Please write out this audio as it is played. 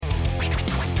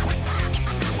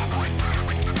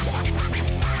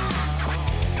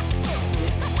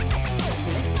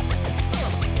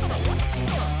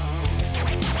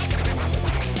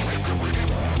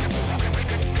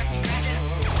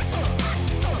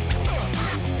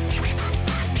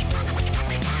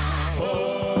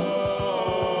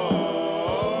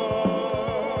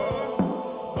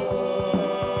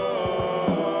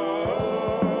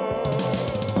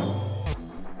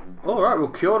well,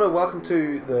 kia ora, welcome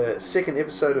to the second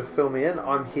episode of Fill Me In.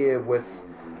 I'm here with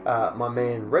my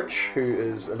man Rich, who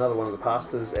is another one of the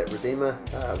pastors at Redeemer.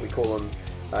 We call him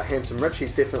Handsome Rich.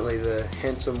 He's definitely the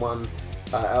handsome one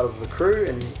out of the crew,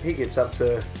 and he gets up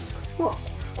to, well,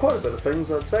 quite a bit of things,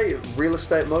 I'd say. Real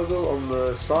estate mogul on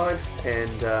the side,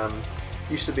 and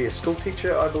used to be a school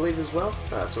teacher, I believe, as well.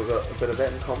 So we've got a bit of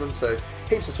that in common, so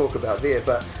heaps to talk about there.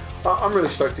 But I'm really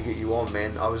stoked to get you on,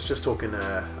 man. I was just talking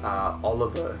to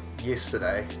Oliver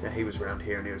yesterday. He was around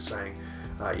here and he was saying,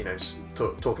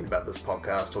 talking about this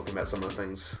podcast, talking about some of the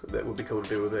things that would be cool to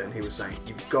do with it, and he was saying,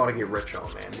 you've got to get Rich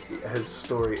on, man. His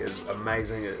story is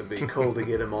amazing. It would be cool to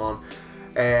get him on.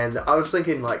 And I was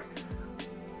thinking, like,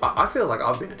 I feel like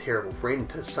I've been a terrible friend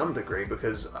to some degree,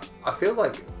 because I feel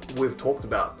like we've talked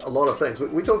about a lot of things.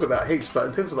 We talk about heaps, but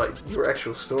in terms of like your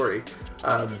actual story,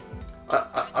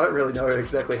 I don't really know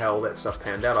exactly how all that stuff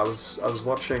panned out. I was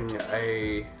watching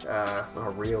a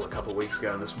reel a couple of weeks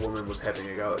ago, and this woman was having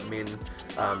a go at men,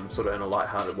 sort of in a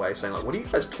lighthearted way, saying like, "What do you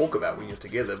guys talk about when you're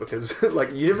together?" Because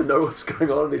like you never know what's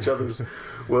going on in each other's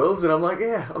worlds. And I'm like,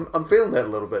 yeah, I'm feeling that a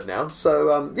little bit now.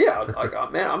 So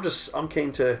man, I'm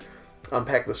keen to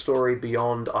unpack the story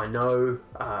beyond I know.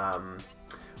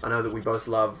 I know that we both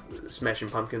love Smashing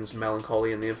Pumpkins'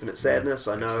 Melancholy and the Infinite Sadness.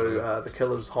 I know The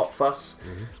Killer's Hot Fuss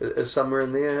is somewhere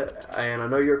in there. And I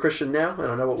know you're a Christian now,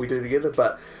 and I know what we do together,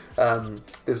 but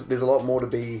there's a lot more to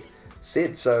be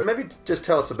said. So maybe just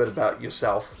tell us a bit about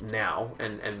yourself now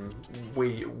and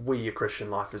where your Christian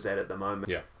life is at the moment.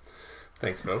 Yeah.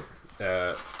 Thanks, Phil.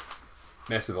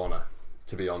 Massive honour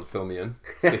to be on Fill Me In,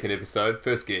 second episode,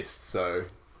 first guest, so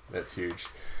that's huge.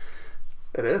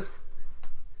 It is.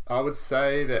 I would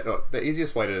say that the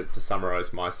easiest way to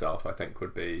summarise myself, I think,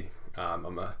 would be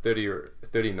I'm a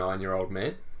 39-year-old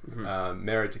man,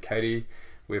 married to Katie.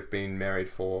 We've been married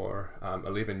for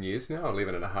 11 years now,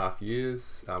 11 and a half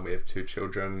years. We have two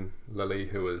children, Lily,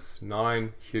 who is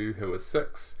 9, Hugh, who is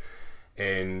 6,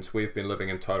 and we've been living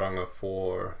in Tauranga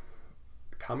for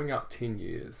coming up 10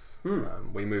 years.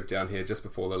 We moved down here just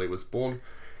before Lily was born,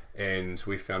 and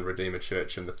we found Redeemer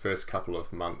Church in the first couple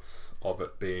of months of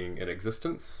it being in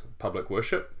existence, public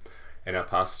worship. And our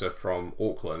pastor from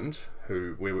Auckland,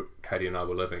 Katie and I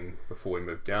were living before we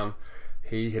moved down,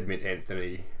 he had met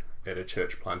Anthony at a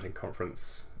church planting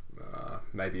conference,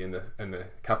 maybe in the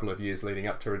couple of years leading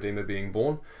up to Redeemer being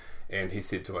born, and he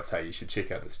said to us, "Hey, you should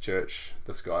check out this church.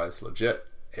 This guy is legit."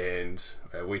 And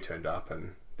we turned up,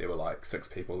 and there were like 6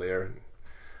 people there,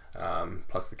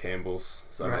 plus the Campbells,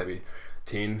 so right. Maybe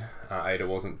 10. Ada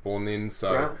wasn't born then,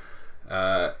 so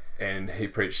right. And he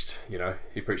preached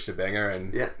a banger,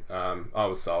 and yeah. I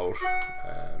was sold.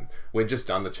 We'd just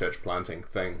done the church planting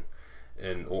thing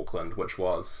in Auckland, which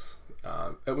was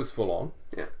it was full on.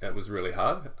 Yeah. It was really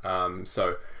hard.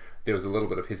 So there was a little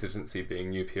bit of hesitancy, being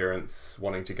new parents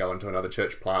wanting to go into another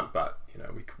church plant, but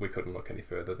we couldn't look any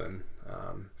further than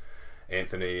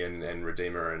Anthony and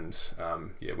Redeemer, and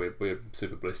we're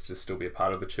super blessed to still be a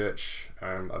part of the church.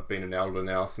 I've been an elder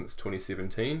now since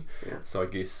 2017, so I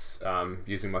guess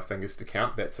using my fingers to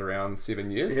count, that's around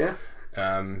 7 years.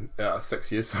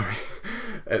 6 years, sorry.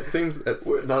 It seems it's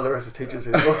none of the rest of teachers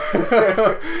as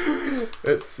well.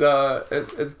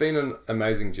 It's been an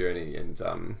amazing journey,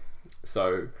 and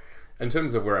so in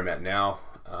terms of where I'm at now,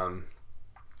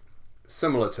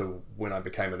 similar to when I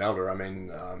became an elder. I mean,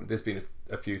 there's been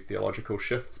a few theological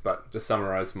shifts, but to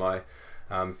summarise my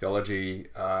theology,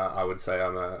 I would say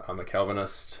I'm a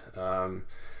Calvinist,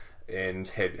 and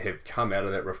had come out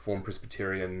of that Reformed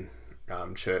Presbyterian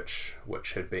church,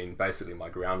 which had been basically my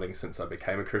grounding since I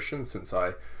became a Christian, since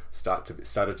I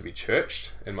started to be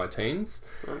churched in my teens.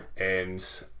 Right.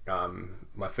 And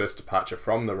my first departure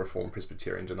from the Reformed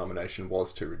Presbyterian denomination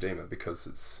was to Redeemer, because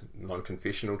it's a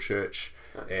non-confessional church,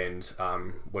 and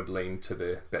would lean to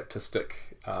the Baptistic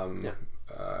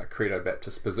Credo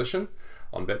Baptist position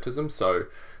on baptism. So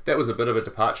that was a bit of a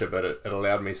departure, but it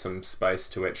allowed me some space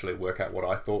to actually work out what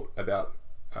I thought about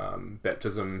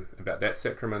baptism, about that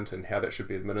sacrament, and how that should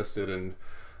be administered, and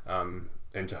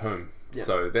to whom. Yeah.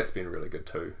 So that's been really good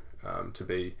too, to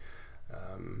be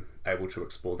able to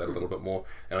explore that a little bit more.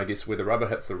 And I guess where the rubber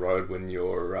hits the road when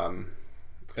you're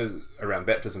around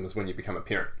baptism is when you become a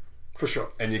parent. For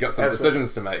sure. And you've got some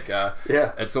decisions to make.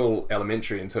 It's all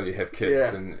elementary until you have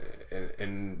kids,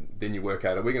 and then you work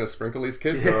out, are we going to sprinkle these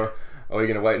kids, or are we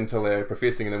going to wait until they're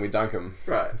professing and then we dunk them?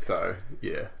 Right. So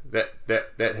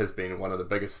that has been one of the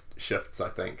biggest shifts, I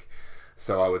think.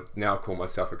 So I would now call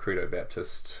myself a Credo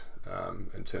Baptist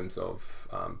in terms of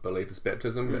believers'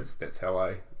 baptism. That's how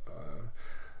I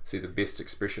see the best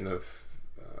expression of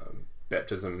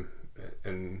baptism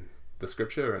in the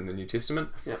Scripture and the New Testament.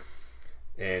 Yeah.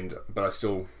 But I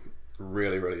still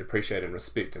really, really appreciate and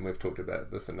respect, and we've talked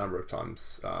about this a number of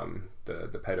times,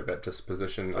 the Paedo Baptist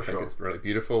position. I think it's really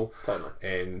beautiful. Totally.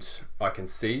 And I can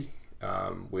see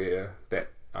where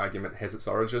that argument has its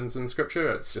origins in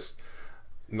Scripture. It's just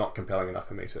not compelling enough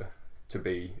for me to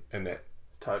be in that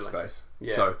space.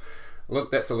 Yeah. So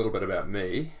look, that's a little bit about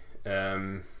me.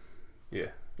 Yeah.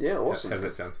 Yeah, awesome. How does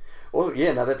that sound? Well,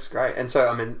 yeah, no, that's great. And so,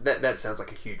 I mean, that sounds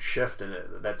like a huge shift, and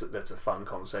that's a fun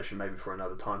conversation maybe for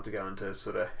another time to go into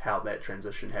sort of how that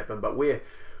transition happened. But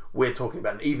we're talking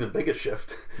about an even bigger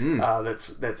shift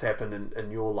that's happened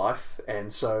in your life.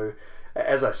 And so,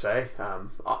 as I say,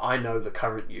 I know the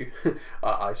current you.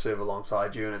 I serve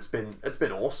alongside you, and it's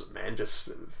been awesome, man. Just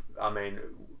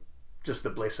the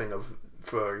blessing of,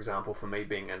 for example, for me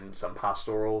being in some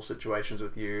pastoral situations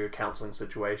with you, counselling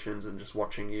situations, and just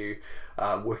watching you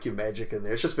work your magic in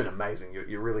there. It's just been amazing.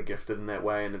 You're really gifted in that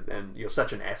way, and you're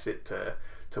such an asset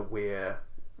to where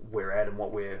we're at and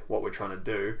what we're trying to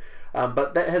do.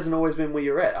 But that hasn't always been where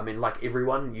you're at. I mean, like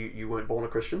everyone, you weren't born a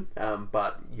Christian,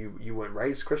 but you weren't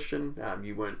raised Christian.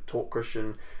 You weren't taught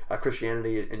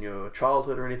Christianity in your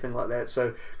childhood or anything like that.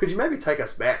 So could you maybe take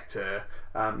us back to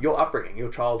your upbringing, your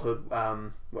childhood?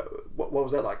 What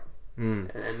was that like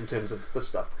in terms of this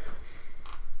stuff?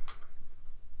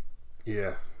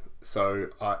 Yeah. So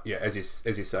as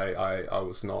you say, I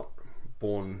was not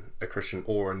born a Christian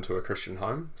or into a Christian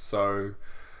home. So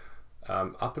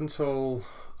up until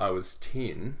I was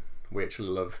 10, we actually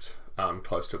lived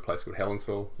close to a place called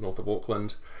Helensville, north of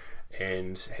Auckland,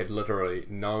 and had literally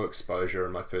no exposure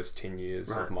in my first 10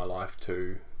 years of my life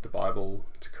to the Bible,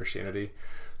 to Christianity.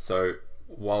 So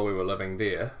while we were living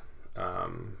there,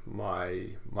 my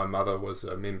mother was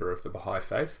a member of the Baha'i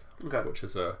faith, which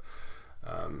is a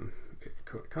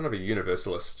kind of a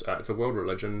universalist. It's a world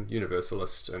religion,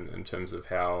 universalist in terms of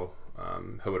how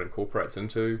it incorporates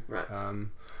into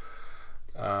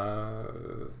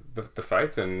the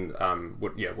faith, and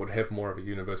would have more of a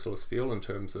universalist feel in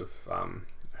terms of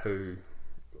who's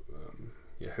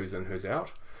in, who's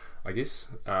out, I guess.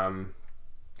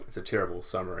 It's a terrible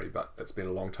summary, but it's been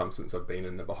a long time since I've been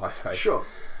in the Baha'i faith. Sure.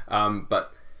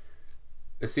 But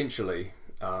essentially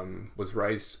was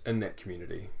raised in that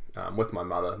community with my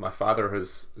mother. My father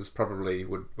is probably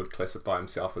would classify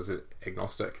himself as an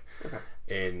agnostic,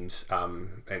 and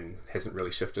hasn't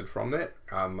really shifted from that.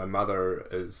 My mother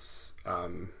is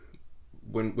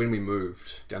when we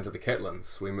moved down to the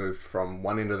Catlins, we moved from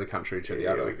one end of the country to the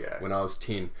other when I was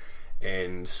 10.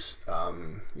 And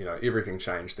everything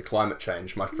changed. The climate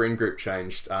changed. My friend group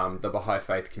changed. The Baha'i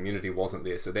faith community wasn't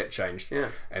there, so that changed.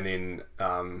 And then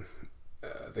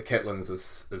the Catlins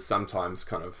is sometimes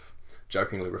kind of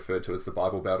jokingly referred to as the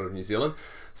Bible Belt of New Zealand.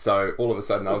 So all of a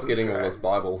sudden I was getting all this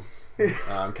Bible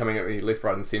coming at me left,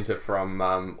 right and centre from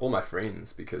all my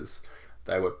friends, because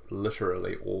they were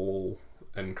literally all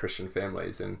in Christian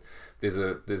families. And there's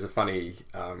a funny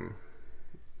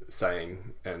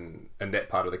saying in that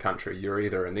part of the country: you're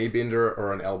either a knee bender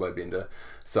or an elbow bender.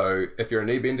 So if you're a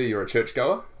knee bender, you're a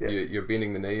churchgoer, you're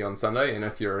bending the knee on Sunday, and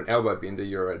if you're an elbow bender,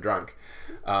 you're a drunk,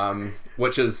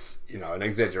 which is an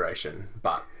exaggeration,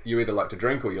 but you either like to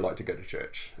drink or you like to go to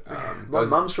church. My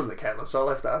mum's from the Catlins, so I'll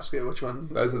have to ask her which one.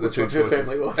 Those are the two choices.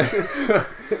 Family was.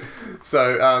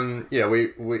 So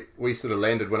we sort of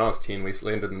landed when I was 10. We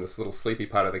landed in this little sleepy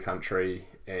part of the country,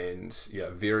 and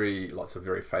lots of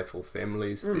very faithful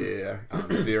families there,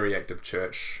 very active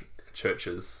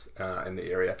churches in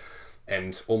the area,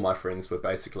 and all my friends were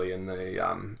basically in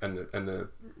the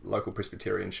local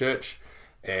Presbyterian church,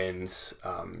 and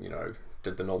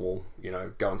did the normal,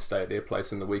 go and stay at their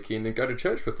place in the weekend and go to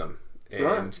church with them,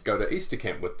 and go to Easter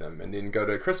camp with them, and then go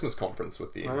to a Christmas conference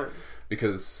with them,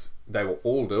 because they were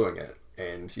all doing it.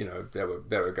 And they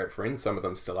were good friends. Some of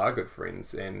them still are good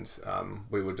friends, and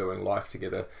we were doing life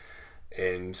together,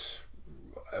 and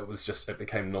it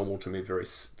became normal to me very,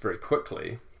 very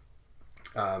quickly.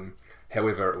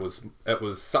 However, it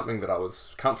was something that I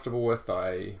was comfortable with.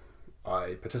 I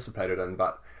participated in,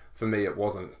 but for me, it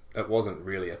wasn't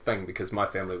really a thing, because my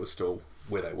family was still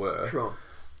where they were, sure.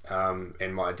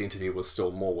 And my identity was still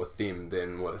more with them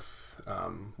than with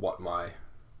what my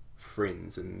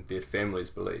friends and their families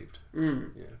believed.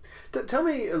 Tell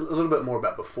me a little bit more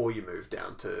about before you moved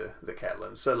down to the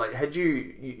Catlins. So had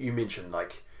you mentioned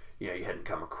you hadn't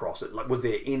come across it, was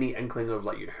there any inkling of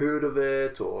you'd heard of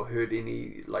it, or heard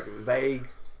any vague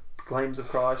claims of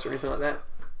Christ or anything like that?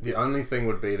 The only thing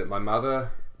would be that my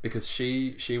mother, because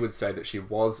she would say that she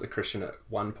was a Christian at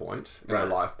one point in her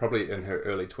life, probably in her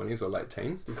early 20s or late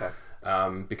teens,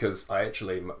 because I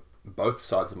actually, both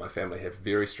sides of my family have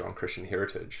very strong Christian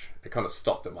heritage. It kind of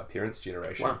stopped at my parents'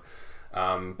 generation.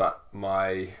 But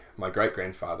my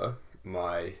great-grandfather,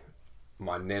 my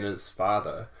my nana's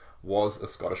father was a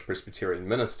Scottish Presbyterian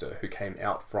minister who came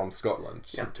out from Scotland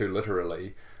to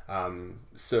literally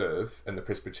serve in the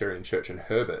Presbyterian church in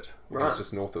Herbert, which is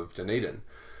just north of Dunedin.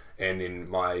 And then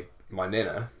my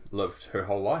nana lived her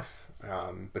whole life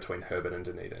between Herbert and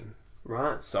Dunedin.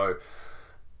 Right. So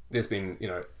there's been,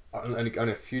 only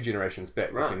a few generations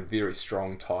back, there's been very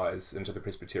strong ties into the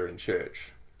Presbyterian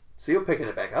church. So you're picking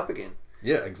it back up again.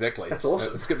 Yeah, exactly. That's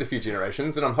awesome. Skipped a few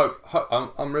generations, and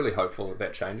I'm really hopeful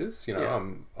that changes.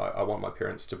 I want my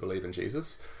parents to believe in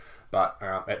Jesus, but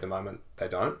at the moment they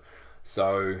don't.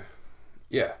 So,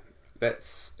 yeah, it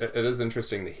is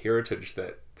interesting, the heritage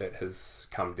that has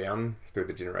come down through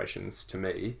the generations to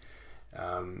me.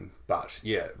 But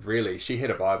yeah, really, she had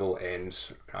a Bible, and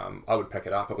I would pick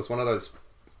it up. It was one of those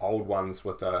old ones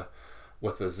with a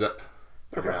zip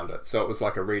around it, so it was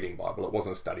like a reading Bible. It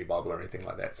wasn't a study Bible or anything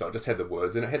like that, so it just had the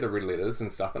words and it had the red letters and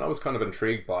stuff, and I was kind of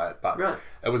intrigued by it, but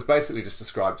it was basically just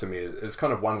described to me as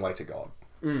kind of one way to God.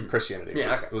 Christianity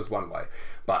was one way,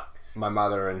 but my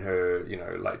mother in her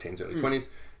late teens, early 20s,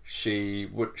 she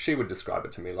would describe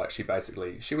it to me like she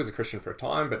was a Christian for a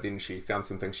time, but then she found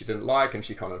some things she didn't like, and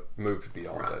she kind of moved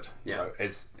beyond it.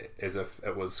 As if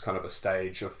it was kind of a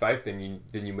stage of faith. Then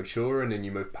you mature, and then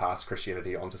you move past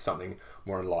Christianity onto something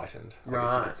more enlightened, I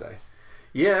guess you could say.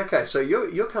 Yeah. Okay. So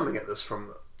you're coming at this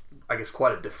from, I guess,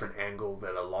 quite a different angle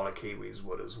that a lot of Kiwis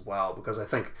would as well, because I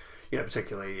think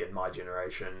particularly in my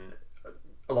generation,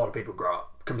 a lot of people grow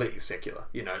up completely secular.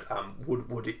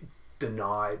 Would it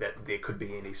deny that there could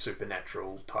be any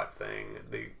supernatural type thing,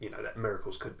 that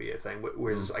miracles could be a thing,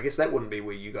 whereas I guess that wouldn't be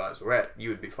where you guys were at. You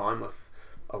would be fine with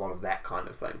a lot of that kind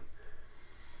of thing.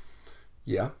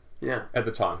 Yeah At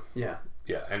the time. Yeah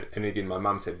And again, my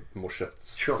mum's had more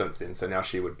shifts since then, so now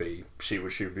she would be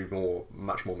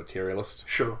much more materialist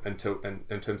in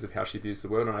terms of how she views the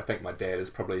world. And I think my dad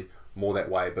is probably more that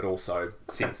way, but also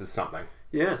senses something.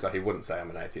 So he wouldn't say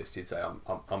I'm an atheist, he'd say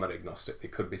I'm an agnostic.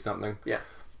 There could be something.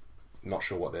 Not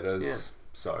sure what that is.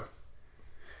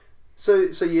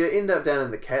 So you end up down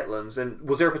in the Catlins, and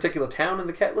was there a particular town in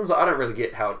the Catlins? I don't really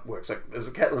get how it works. Like, is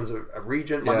the Catlins a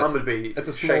region? My mum would be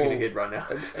shaking her head right now.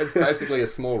 It's basically a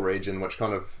small region which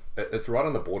it's right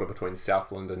on the border between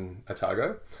Southland and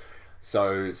Otago.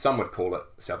 So some would call it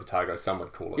South Otago, some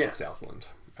would call it Southland.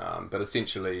 But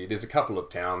essentially, there's a couple of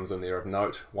towns in there of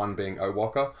note, one being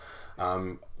Owaka,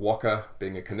 Waka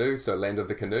being a canoe, so land of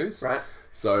the canoes. Right.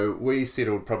 So we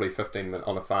settled probably 15 minutes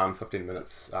on a farm, 15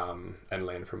 minutes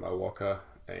inland from Owaka,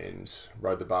 and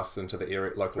rode the bus into the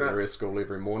local area school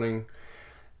every morning,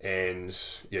 and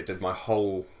did my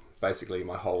whole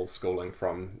schooling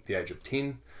from the age of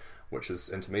 10, which is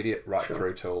intermediate,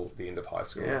 through till the end of high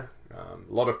school. A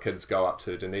lot of kids go up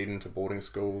to Dunedin to boarding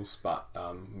schools, but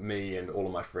me and all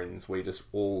of my friends, we just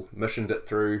all missioned it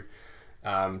through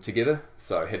together.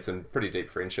 So had some pretty deep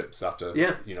friendships after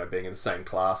being in the same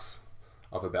class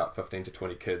of about 15 to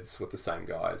 20 kids with the same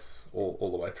guys all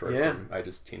the way through from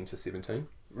ages 10 to 17.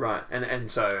 Right,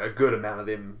 and so a good amount of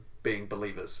them being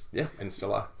believers. Yeah, and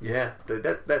still are. Yeah,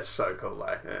 that's so cool.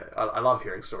 I love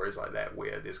hearing stories like that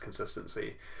where there's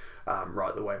consistency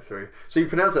right the way through. So you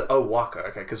pronounce it Owaka,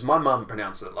 okay? Because my mum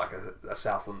pronounced it like a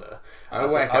Southlander.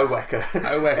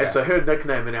 Owaka. And so her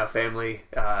nickname in our family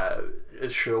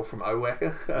is Shirl from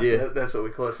Owaka. So that's what we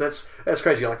call it. So that's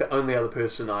crazy. Like the only other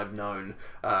person I've known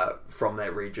from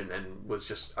that region, and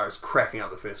I was cracking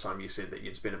up the first time you said that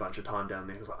you'd spent a bunch of time down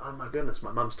there. I was like, oh my goodness,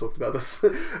 my mum's talked about this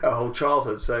our whole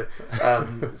childhood. So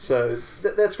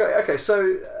that's great. Okay,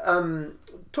 so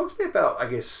talk to me about, I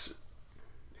guess,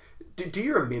 do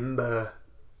you remember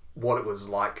what it was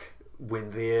like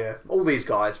when all these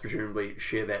guys presumably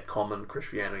share that common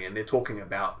Christianity, and they're talking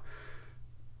about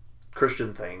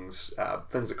Christian things,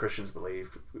 things that Christians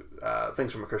believe,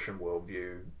 things from a Christian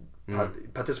worldview,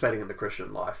 participating in the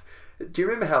Christian life? Do you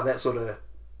remember how that sort of,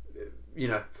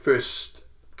 first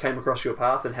came across your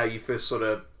path, and how you first sort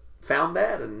of found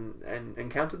that and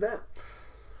encountered that?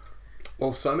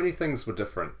 Well, so many things were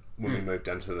different when we moved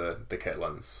into the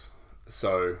Catlins.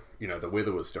 So, the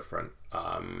weather was different.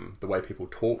 The way people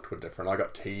talked were different. I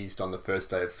got teased on the first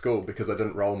day of school because I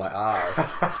didn't roll my R's.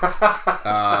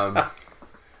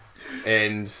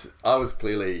 And I was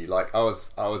clearly, I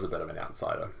was a bit of an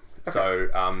outsider. Okay. So,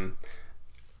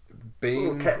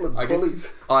 being... Catlins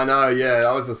bullies. I know, yeah.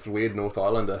 I was this weird North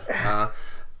Islander.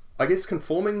 I guess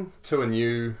conforming to a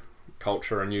new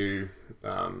culture, a new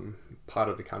part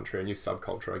of the country, a new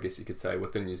subculture, I guess you could say,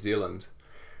 within New Zealand,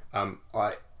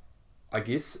 I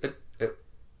guess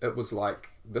it was like,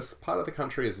 this part of the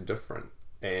country is different,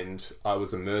 and I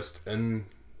was immersed in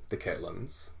the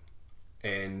Catlins,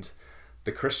 and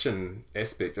the Christian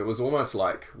aspect, it was almost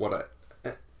like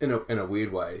in a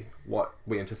weird way, what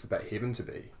we anticipate heaven to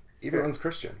be. Everyone's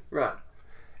Christian. Right.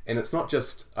 And it's not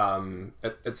just,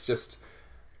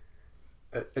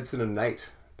 it's an innate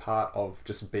part of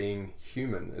just being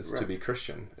human is to be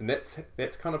Christian. And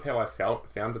that's kind of how I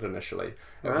found it initially.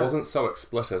 It wasn't so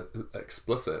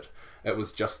explicit. It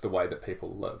was just the way that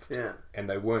people lived. Yeah. And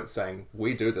they weren't saying,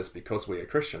 we do this because we are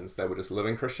Christians. They were just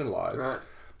living Christian lives,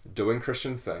 doing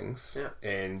Christian things. Yeah.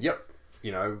 And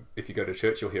if you go to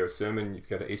church, you'll hear a sermon. If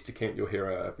you go to Easter camp, you'll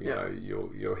hear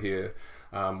you'll hear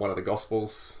one of the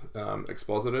Gospels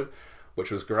exposited, which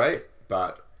was great.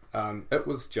 But it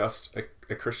was just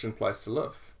a Christian place to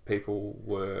live. People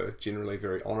were generally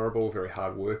very honourable, very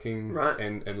hardworking,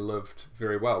 and lived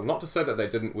very well. Not to say that they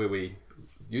didn't where we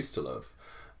used to live,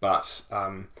 but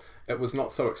it was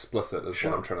not so explicit as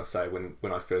what I'm trying to say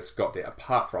when I first got there,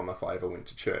 apart from if I ever went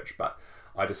to church. But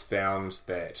I just found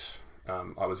that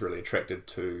I was really attracted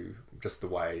to just the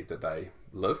way that they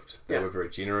lived. They were very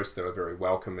generous, they were very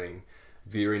welcoming,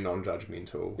 very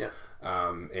non-judgmental,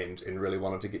 and really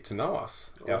wanted to get to know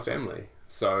us, our family.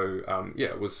 So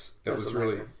it was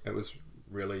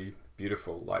really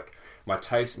beautiful. Like my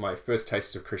first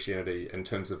taste of Christianity in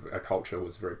terms of a culture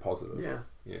was very positive.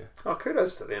 Yeah. Oh,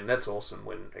 kudos to them. That's awesome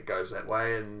when it goes that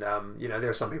way. And there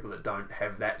are some people that don't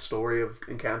have that story of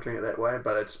encountering it that way,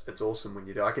 but it's awesome when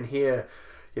you do. I can hear,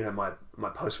 my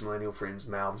post-millennial friends'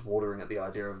 mouths watering at the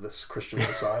idea of this Christian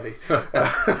society,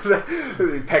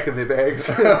 packing their bags,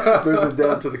 moving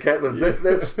down to the Catlins.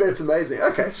 That's amazing.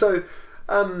 Okay, so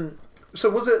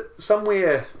was it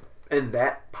somewhere in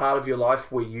that part of your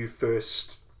life where you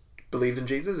first believed in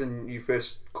Jesus and you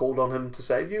first called on him to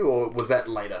save you, or was that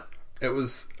later? It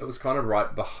was kind of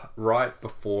right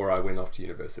before I went off to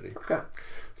university. Okay.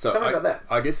 So tell me about that.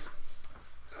 I guess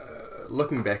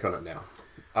looking back on it now,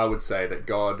 I would say that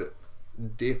God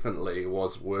definitely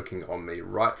was working on me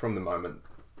right from the moment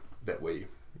that we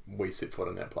set foot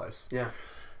in that place. Yeah.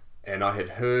 And I had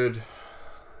heard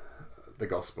the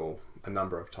gospel a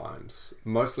number of times,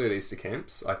 mostly at Easter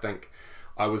camps. I think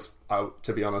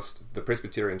to be honest, the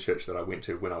Presbyterian church that I went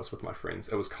to when I was with my friends,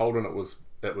 it was cold and it was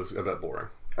a bit boring.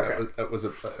 Okay.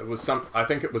 I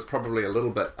think it was probably a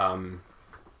little bit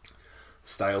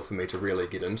stale for me to really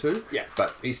get into. Yeah.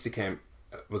 But Easter camp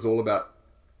was all about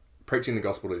preaching the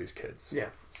gospel to these kids. Yeah.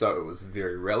 So it was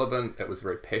very relevant. It was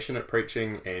very passionate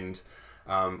preaching, and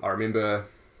I remember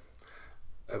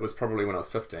it was probably when I was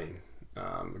 15.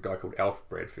 A guy called Alf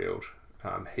Bradfield.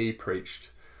 He preached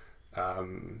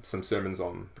some sermons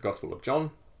on the Gospel of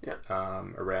John,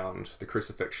 around the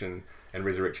crucifixion and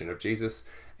resurrection of Jesus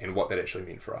and what that actually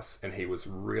meant for us. And he was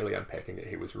really unpacking it.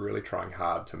 He was really trying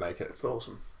hard to make it. That's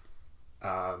awesome.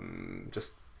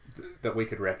 That we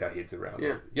could wrap our heads around.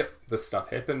 Yeah. Yep, this stuff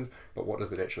happened, but what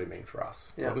does it actually mean for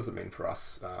us? Yeah. What does it mean for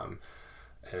us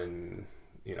in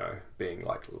being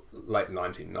like late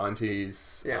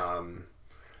 1990s? Yeah.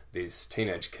 These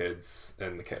teenage kids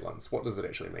in the Catlins. What does it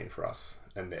actually mean for us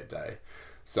in that day?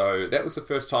 So that was the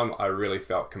first time I really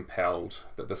felt compelled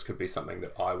that this could be something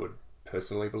that I would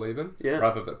personally believe in,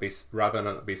 rather than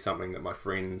it be something that my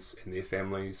friends and their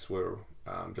families were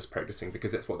just practicing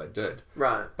because that's what they did.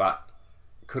 Right. But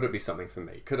could it be something for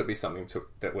me? Could it be something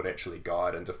that would actually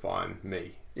guide and define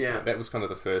me? Yeah. That was kind of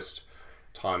the first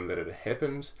time that it had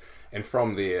happened. And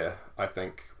from there, I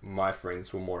think my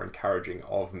friends were more encouraging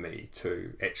of me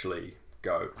to actually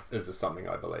go, is this something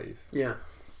I believe? Yeah.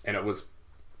 And it was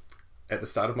at the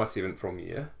start of my 7th form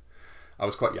year. I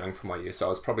was quite young for my year, so I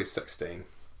was probably 16.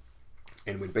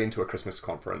 And we'd been to a Christmas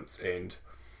conference, and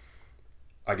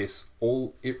I guess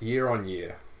all year on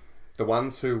year, the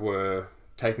ones who were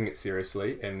taking it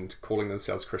seriously and calling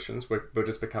themselves Christians were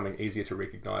just becoming easier to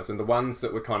recognise. And the ones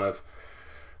that were kind of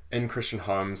in Christian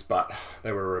homes, but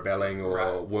they were rebelling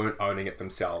or weren't owning it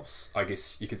themselves, I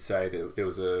guess you could say that there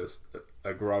was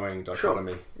a growing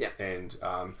dichotomy. Sure. Yeah. And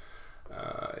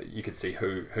you could see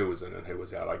who was in and who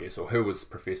was out, I guess, or who was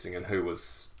professing and who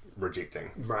was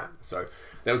rejecting. Right. So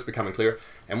that was becoming clear.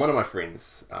 And one of my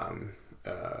friends,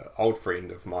 old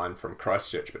friend of mine from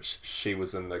Christchurch, but she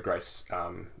was in the Grace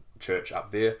church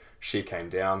up there, she came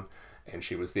down and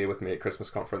she was there with me at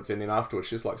Christmas conference, and then afterwards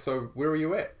she's like, so where are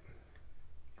you at?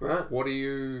 Right. What are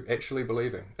you actually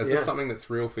believing? Is this something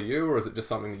that's real for you, or is it just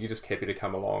something that you're just happy to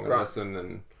come along and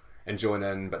listen and join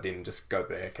in, but then just go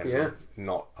back and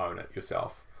not own it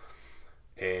yourself?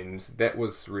 And that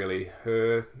was really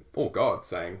her, or God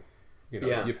saying,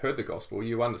 you've heard the gospel,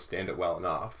 you understand it well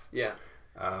enough. Yeah.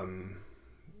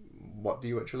 What do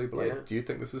you actually believe? Yeah. Do you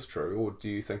think this is true, or do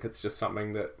you think it's just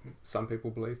something that some people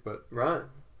believe, but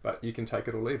you can take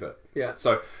it or leave it? Yeah.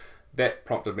 So that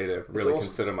prompted me to really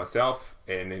consider myself,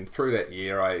 and then through that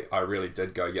year I really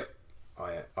did go,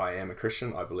 I am a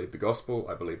Christian. I believe the gospel.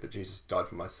 I believe that Jesus died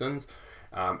for my sins,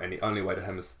 and the only way to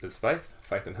Him is faith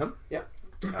in Him. Yeah.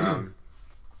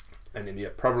 And then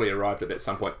probably arrived at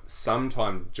some point,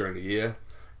 sometime during the year.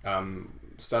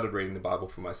 Started reading the Bible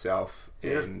for myself,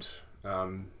 and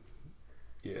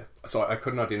so I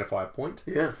couldn't identify a point.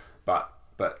 Yeah.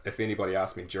 But if anybody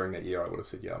asked me during that year, I would have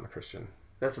said, yeah, I'm a Christian.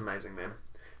 That's amazing, man.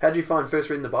 How did you find first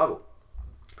reading the Bible?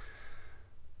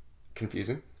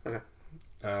 Confusing. Okay.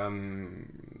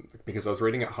 Because I was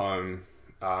reading at home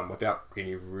without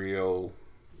any real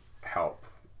help.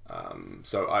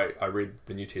 So I read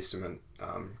the New Testament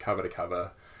cover to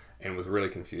cover and was really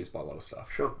confused by a lot of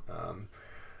stuff. Sure.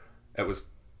 It was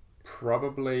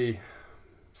probably...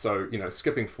 So,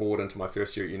 skipping forward into my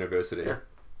first year at university,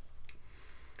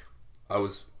 I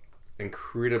was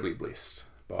incredibly blessed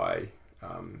by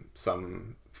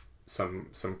some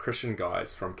Christian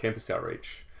guys from Campus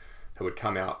Outreach who would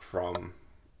come out from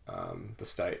the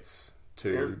States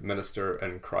to minister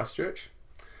in Christchurch.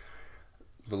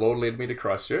 The Lord led me to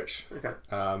Christchurch. Okay.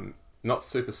 Not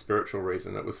super spiritual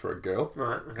reason, it was for a girl.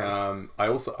 Right, okay.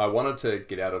 I wanted to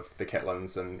get out of the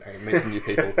Catlins and meet some new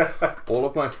people. All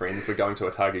of my friends were going to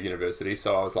Otago University,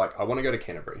 so I was like, I want to go to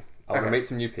Canterbury. I want to meet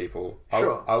some new people.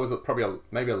 Sure. I was probably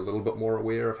maybe a little bit more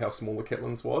aware of how small the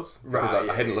Catlins was, because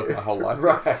I hadn't lived my whole life.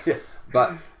 Right, yeah.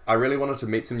 But I really wanted to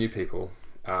meet some new people,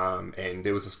 and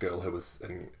there was this girl who was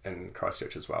in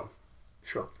Christchurch as well.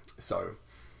 Sure. So,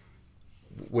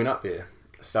 went up there.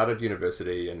 Started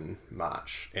university in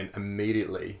March, and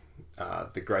immediately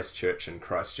the Grace Church in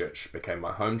Christchurch became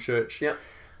my home church. Yeah.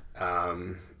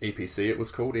 EPC it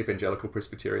was called, Evangelical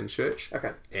Presbyterian Church.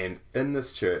 Okay. And in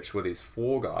this church were these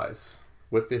 4 guys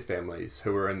with their families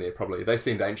who were in there they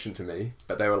seemed ancient to me,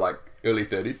 but they were like early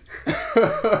 30s.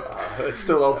 It's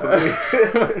still old for me.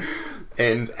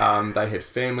 And they had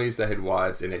families, they had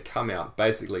wives, and had come out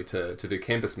basically to do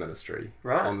campus ministry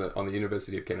on the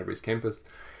University of Canterbury's campus.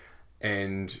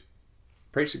 And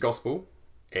preach the gospel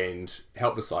and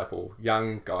help disciple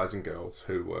young guys and girls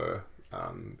who were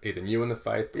either new in the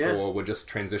faith or were just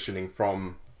transitioning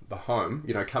from the home,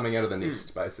 coming out of the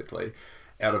nest, basically,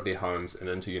 out of their homes and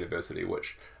into university,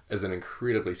 which is an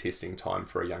incredibly testing time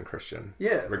for a young Christian.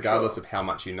 Yeah, regardless of how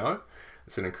much you know,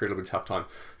 it's an incredibly tough time.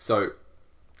 So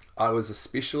I was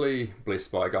especially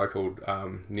blessed by a guy called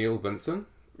Neil Vinson,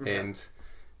 and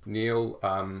Neil...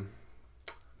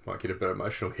 might get a bit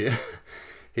emotional here.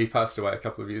 He passed away a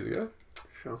couple of years ago.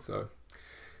 Sure. So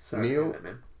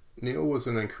Neil was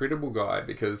an incredible guy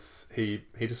because he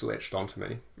just latched onto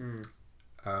me.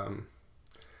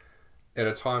 At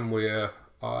a time where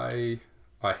I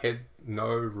had no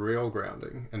real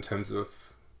grounding in terms of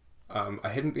I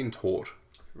hadn't been taught.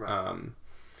 Right.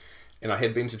 And I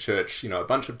had been to church, a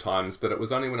bunch of times, but it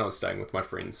was only when I was staying with my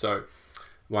friends. So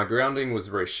my grounding was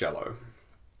very shallow.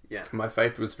 Yeah. My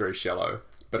faith was very shallow.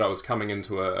 But I was coming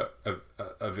into a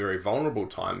very vulnerable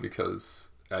time because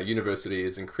university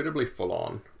is incredibly full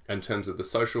on in terms of the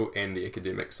social and the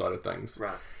academic side of things.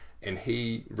 Right. And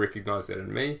he recognised that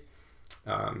in me.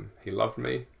 He loved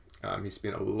me. He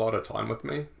spent a lot of time with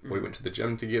me. We went to the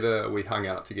gym together. We hung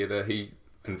out together. He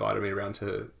invited me around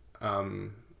to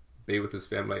be with his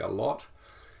family a lot.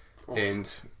 Awesome.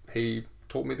 And he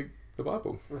taught me the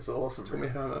Bible. That's awesome. Taught me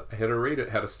how to read it,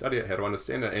 how to study it, how to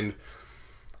understand it. And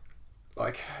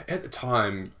at the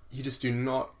time, you just do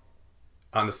not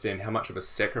understand how much of a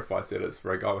sacrifice that is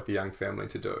for a guy with a young family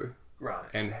to do. Right.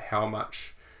 And how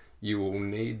much you will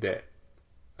need that,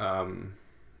 I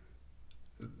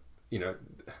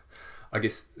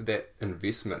guess that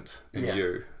investment in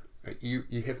you.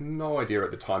 You have no idea at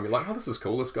the time. You're like, oh, this is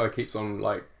cool. This guy keeps on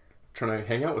trying to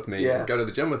hang out with me, and go to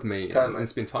the gym with me, and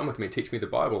spend time with me, teach me the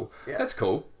Bible. Yeah. That's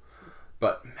cool.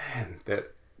 But man,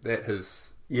 that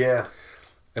has... Yeah.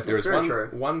 If there is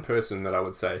one person that I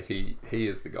would say he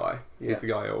is the guy. Yeah. He's the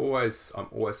guy I'm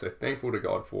always so thankful to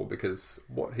God for, because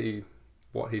what he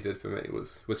did for me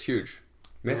was huge.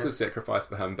 Massive sacrifice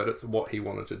for him, but it's what he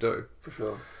wanted to do. For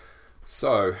sure.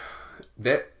 So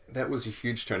that was a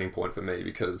huge turning point for me,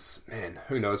 because man,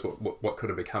 who knows what could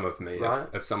have become of me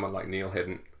if someone like Neil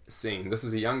hadn't seen. This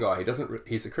is a young guy.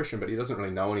 He's a Christian, but he doesn't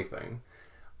really know anything.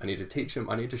 I need to teach him.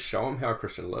 I need to show him how a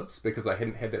Christian lives, because I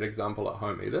hadn't had that example at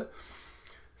home either.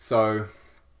 So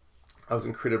I was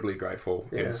incredibly grateful,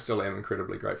 and still am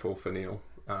incredibly grateful for Neil.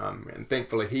 And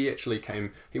thankfully,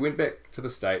 he went back to the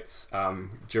States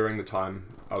during the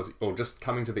time just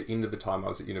coming to the end of the time I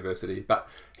was at university. But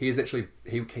he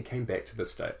came back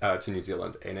to New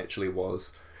Zealand, and actually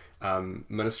was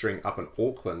ministering up in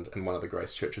Auckland in one of the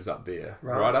Grace churches up there,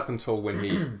 right up until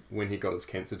when he got his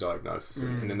cancer diagnosis,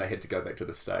 and then they had to go back to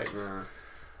the States.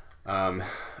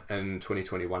 in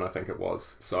 2021, I think it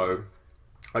was. So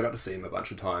I got to see him a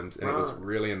bunch of times, and it was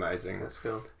really amazing. That's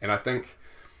cool. And I think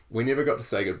we never got to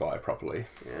say goodbye properly,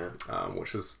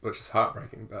 which is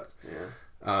heartbreaking. But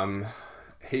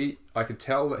I could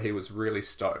tell that he was really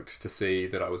stoked to see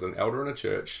that I was an elder in a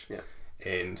church. Yeah.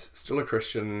 And still a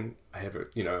Christian, I have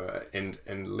and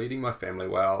leading my family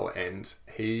well, and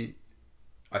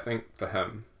I think for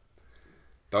him,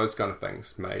 those kind of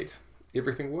things made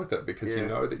everything worth it, because you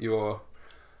know that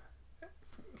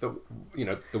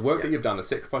the work that you've done, the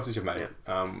sacrifices you've made,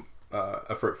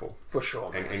 are fruitful for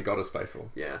sure, and God is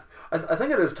faithful. Yeah, I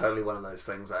think it is totally one of those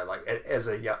things. Like as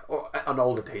an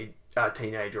older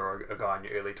teenager or a guy in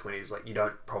your early 20s, like you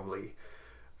don't probably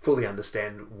fully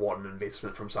understand what an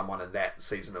investment from someone in that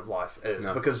season of life is,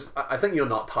 because I think you're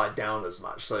not tied down as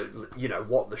much. So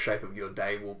what the shape of your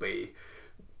day will be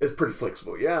is pretty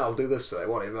flexible. Yeah, I'll do this today,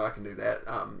 whatever, I can do that.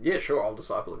 Yeah, sure, I'll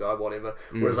disciple a guy, whatever.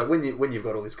 Whereas like when you've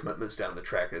got all these commitments down the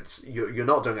track, it's you're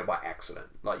not doing it by accident.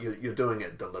 Like you're doing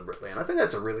it deliberately, and I think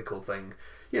that's a really cool thing.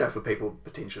 For people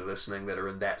potentially listening that are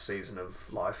in that season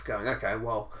of life, going, okay,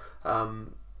 well,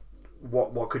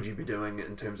 what could you be doing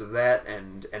in terms of that,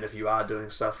 and if you are doing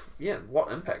stuff,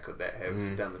 what impact could that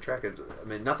have down the track?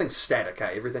 Nothing's static.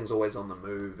 Everything's always on the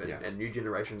move, and new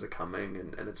generations are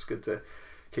coming, and it's good to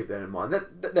keep that in mind.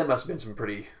 That must have been some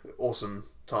pretty awesome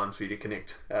times for you to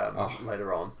connect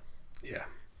later on. Yeah,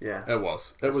 it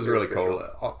was really cool.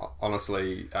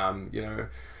 Honestly,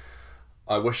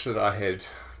 I wish that I had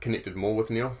connected more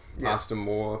with Neil, asked him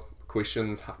more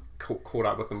questions, caught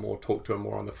up with him more, talked to him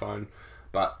more on the phone,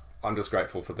 but I'm just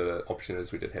grateful for the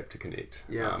opportunities we did have to connect.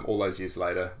 All those years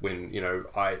later, when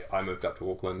I moved up to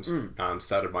Auckland,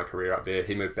 started my career up there.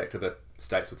 He moved back to the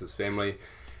States with his family,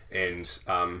 and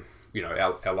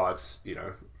our lives,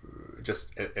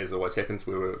 just as always happens,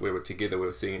 we were together. We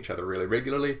were seeing each other really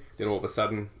regularly. Then all of a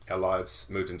sudden, our lives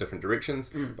moved in different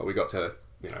directions, but we got to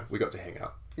hang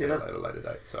out at a later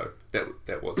date. So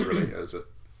that was really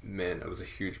it was a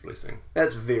huge blessing.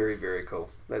 That's very, very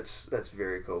cool. That's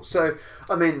very cool. So,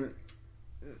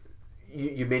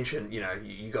 you mentioned,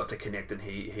 you got to connect, and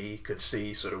he could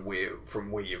see sort of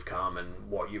where you've come and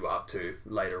what you were up to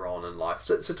later on in life.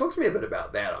 So talk to me a bit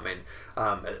about that.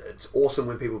 It's awesome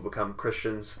when people become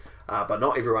Christians, but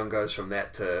not everyone goes from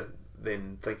that to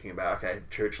then thinking about, okay,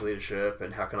 church leadership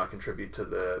and how can I contribute to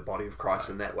the body of Christ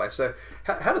in that way. So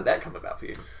how did that come about for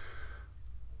you?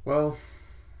 Well,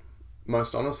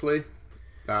 most honestly,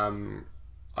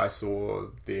 I saw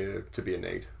there to be a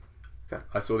need. Okay.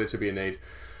 I saw there to be a need,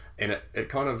 and it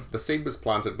kind of, the seed was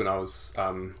planted when I was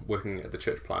working at the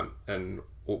church plant in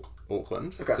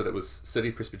Auckland. Okay. So that was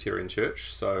City Presbyterian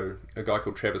Church. So a guy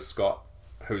called Travis Scott,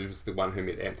 who was the one who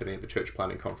met Anthony at the church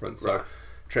planting conference. So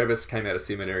Travis came out of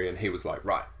seminary, and he was like,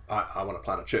 right, I want to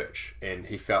plant a church. And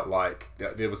he felt like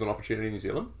there was an opportunity in New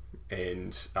Zealand,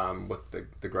 and with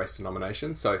the Grace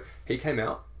denomination. So he came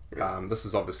out. This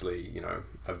is obviously,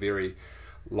 a very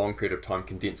long period of time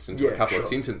condensed into a couple of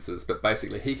sentences, but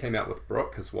basically he came out with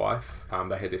Brooke, his wife.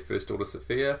 They had their first daughter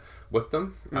Sophia with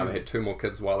them. They had 2 more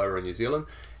kids while they were in New Zealand,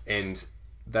 and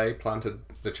they planted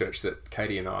the church that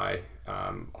Katie and I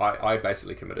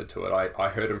basically committed to it. I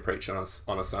heard him preach on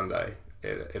a Sunday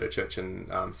at a church in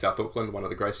South Auckland, one of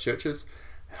the Grace churches,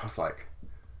 and I was like,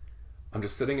 I'm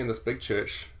just sitting in this big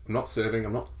church. I'm not serving.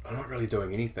 I'm not really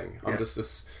doing anything. I'm just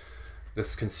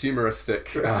this consumeristic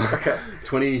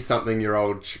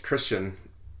 20-something-year-old Christian,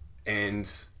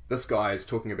 and this guy is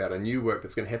talking about a new work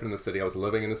that's going to happen in the city. I was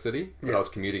living in the city, but I was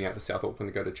commuting out to South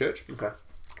Auckland to go to church. Okay.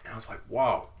 And I was like,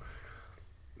 wow,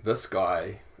 this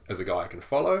guy is a guy I can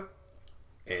follow,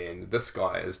 and this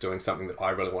guy is doing something that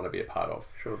I really want to be a part of.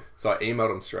 Sure. So I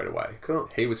emailed him straight away. Cool.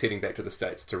 He was heading back to the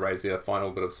States to raise their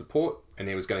final bit of support, and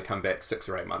he was going to come back 6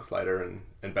 or 8 months later and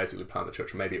basically plant the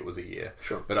church. Maybe it was a year.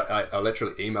 Sure. But I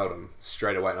literally emailed him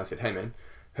straight away, and I said, hey man,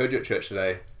 heard you at church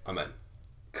today, I'm in.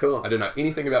 Cool. I didn't know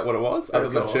anything about what it was other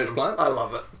than church plant. I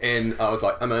love it. And I was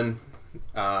like, I'm in.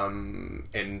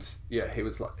 And yeah, he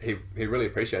was like, he really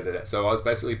appreciated that. So I was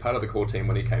basically part of the core team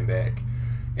when he came back.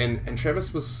 And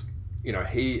Travis was,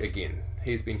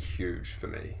 he's been huge for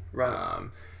me. Right.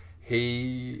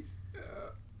 He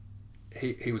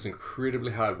was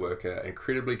incredibly hard worker,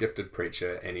 incredibly gifted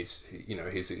preacher, and he's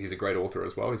a great author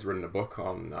as well. He's written a book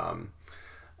on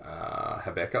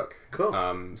Habakkuk.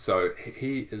 Cool. So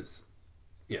he is,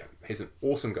 he's an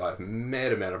awesome guy. I have a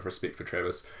mad amount of respect for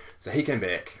Travis. So he came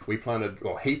back. He planted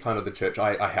the church.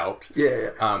 I helped.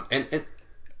 Yeah. And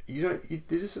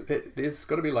there's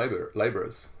got to be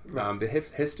labourers. Right. There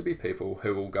has to be people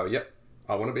who will go, yep,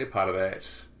 I want to be a part of that.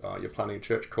 you're planting a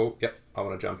church, cool, yep, I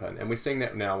want to jump in. And we're seeing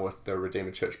that now with the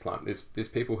Redeemer Church plant. There's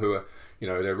people who are,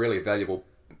 they're really valuable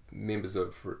members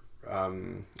of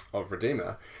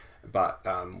Redeemer, but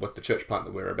with the church plant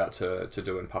that we're about to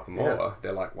do in Papamoa,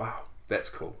 they're like, wow, that's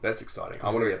cool, that's exciting, I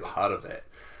want to be a part of that.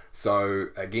 So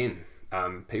again,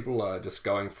 people are just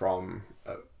going from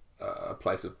a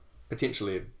place of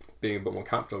potentially being a bit more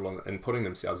comfortable and putting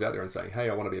themselves out there and saying, hey,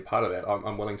 I want to be a part of that,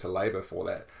 I'm willing to labour for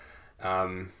that,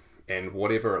 and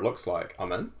whatever it looks like,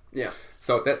 I'm in. Yeah.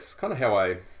 So that's kind of how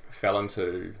I fell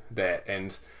into that,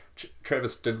 and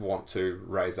Travis did want to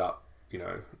raise up,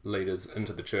 leaders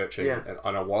into the church, and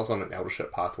I was on an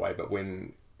eldership pathway, but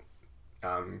when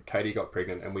Katie got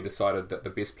pregnant and we decided that the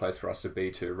best place for us to be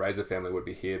to raise a family would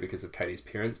be here because of Katie's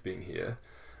parents being here,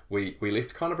 we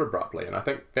left kind of abruptly, and I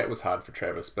think that was hard for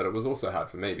Travis, but it was also hard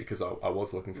for me because I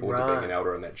was looking forward to being an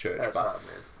elder in that church. That's but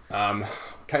hard, man.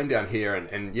 Came down here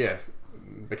and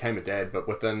became a dad, but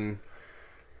within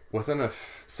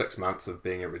 6 months of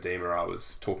being a Redeemer, I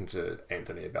was talking to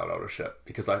Anthony about eldership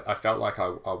because I felt like I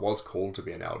was called to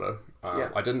be an elder.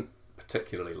 I didn't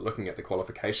particularly, looking at the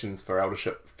qualifications for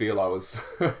eldership, feel I was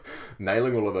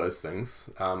nailing all of those things.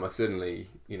 I certainly,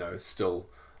 still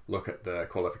look at the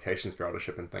qualifications for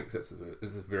eldership and think it's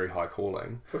a very high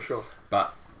calling. For sure.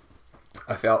 But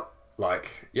I felt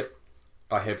like,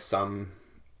 I have some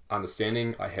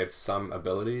understanding, I have some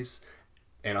abilities,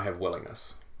 and I have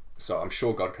willingness. So I'm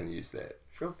sure God can use that.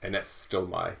 Sure. And that's still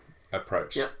my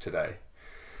approach today.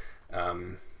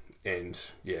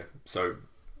 So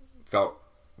felt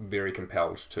very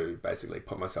compelled to basically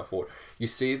put myself forward. You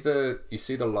see the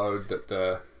load that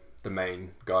the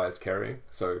main guy is carrying.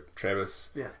 So Travis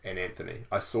and Anthony.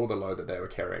 I saw the load that they were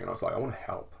carrying, and I was like, I want to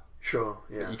help. Sure.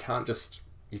 Yeah. But you can't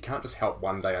just help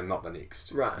one day and not the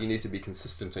next. Right. You need to be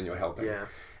consistent in your helping. Yeah.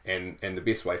 And the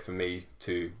best way for me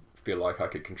to feel like I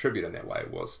could contribute in that way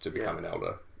was to become an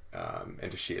elder,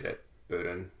 and to share that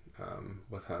burden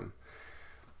with him.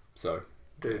 So,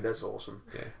 dude, that's awesome.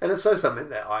 Yeah. And it's so something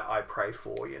that I pray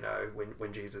for.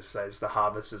 When Jesus says the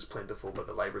harvest is plentiful, but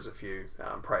the labourers are few.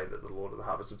 Pray that the Lord of the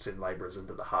harvest would send labourers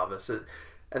into the harvest,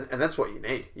 and that's what you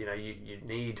need. You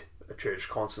need a church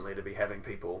constantly to be having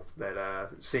people that are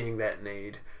seeing that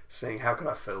need, seeing how can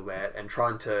I fill that, and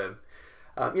trying to.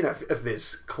 If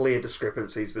there's clear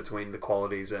discrepancies between the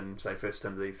qualities in, say, 1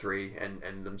 Timothy 3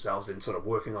 and themselves, and sort of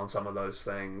working on some of those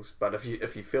things. But if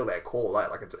you feel that call out,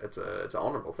 like it's an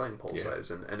honourable thing, Paul says,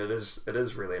 and it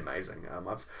is really amazing.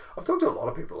 I've talked to a lot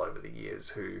of people over the years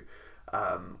who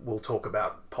will talk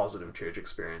about positive church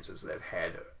experiences they've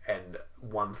had, and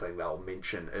one thing they'll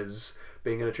mention is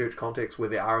being in a church context where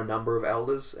there are a number of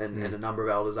elders, and a number of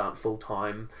elders aren't full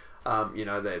time.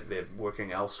 They're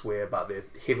working elsewhere, but they're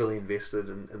heavily invested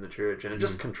in the church, and it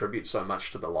just contributes so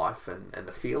much to the life and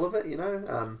the feel of it.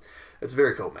 It's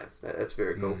very cool, man. It's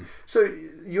very cool. So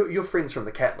your friends from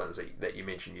the Catlins that you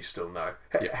mentioned, you still know.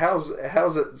 How's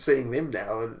it seeing them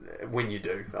now, and when you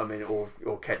do? I mean, or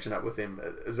catching up with them,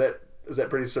 is that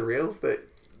pretty surreal that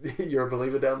you're a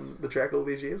believer down the track all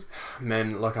these years?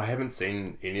 Man, I haven't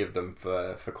seen any of them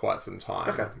for quite some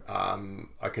time. Okay.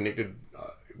 I connected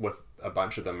with a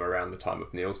bunch of them around the time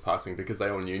of Neil's passing because they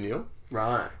all knew Neil.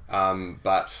 Right.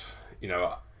 But,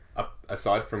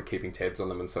 aside from keeping tabs on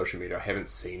them on social media, I haven't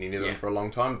seen any of them for a long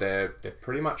time. They're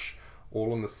pretty much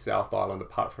all on the South Island,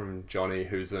 apart from Johnny,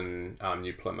 who's in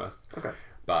New Plymouth. Okay.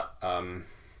 But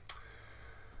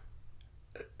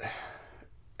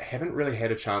haven't really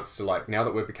had a chance to, now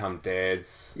that we've become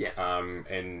dads,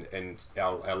 and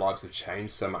our lives have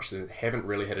changed so much, haven't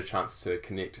really had a chance to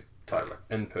connect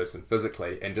in person,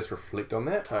 physically, and just reflect on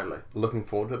that. Totally. Looking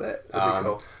forward to that. That'd be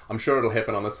cool. I'm sure it'll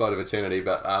happen on this side of eternity,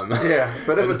 but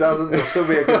but if it doesn't, it'll still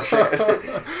be a good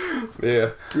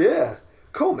chat. Yeah.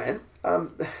 Cool, man.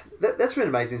 That's been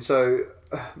amazing. So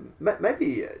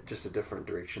maybe just a different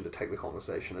direction to take the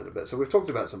conversation in a bit. So we've talked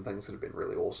about some things that have been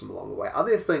really awesome along the way. Are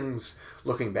there things,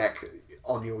 looking back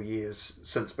on your years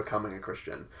since becoming a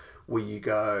Christian, where you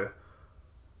go,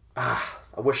 I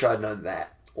wish I'd known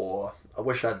that, or I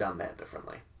wish I'd done that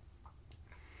differently?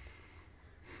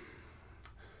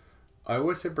 I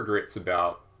always have regrets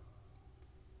about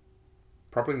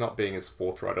probably not being as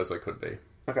forthright as I could be.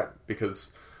 Okay.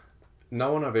 Because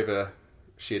no one I've ever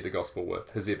shared the gospel with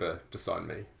has ever disowned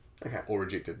me or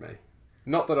rejected me.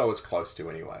 Not that I was close to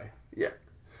anyway. Yeah.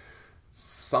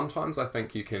 Sometimes I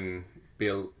think you can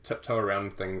tiptoe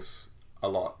around things a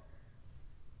lot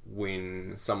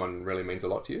when someone really means a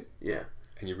lot to you. Yeah.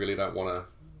 And you really don't want to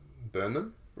burn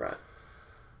them. Right.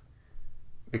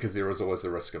 Because there is always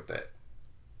a risk of that.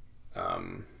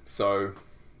 So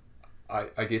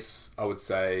I guess I would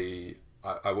say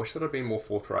I wish that I'd been more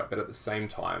forthright, but at the same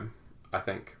time, I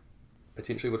think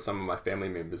potentially with some of my family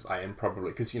members, I am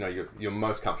probably, because you're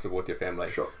most comfortable with your family.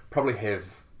 Sure. Probably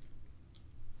have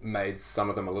made some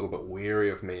of them a little bit wary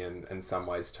of me in some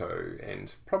ways too,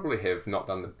 and probably have not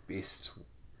done the best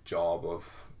job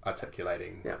of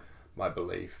articulating my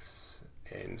beliefs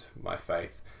and my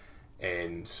faith.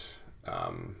 And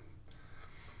I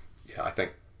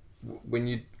think when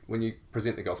you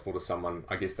present the gospel to someone,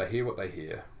 I guess they hear what they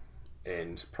hear,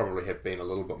 and probably have been a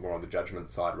little bit more on the judgment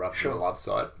side rather than the love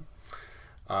side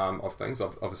of things.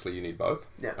 Obviously, you need both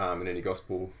in any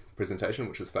gospel presentation,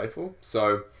 which is faithful.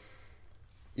 So,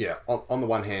 on the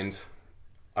one hand,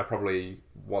 I probably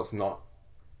was not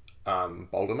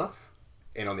bold enough,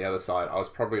 and on the other side, I was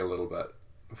probably a little bit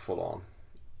full on.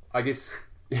 I guess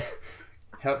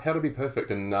how to be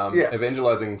perfect in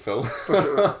evangelizing, Phil. For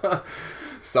sure.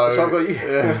 So I've got you.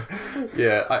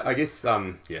 I guess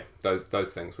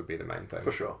those things would be the main thing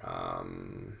for sure.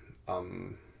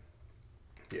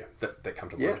 That come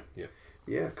to mind.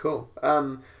 Yeah, cool.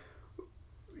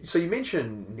 So you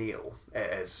mentioned Neil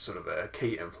as sort of a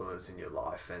key influence in your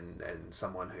life, and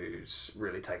someone who's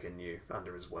really taken you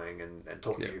under his wing and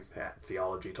taught you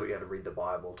theology, taught you how to read the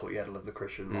Bible, taught you how to live the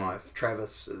Christian life.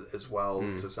 Travis as well,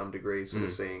 to some degree, sort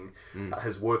of seeing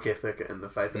his work ethic in the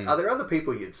faith. Are there other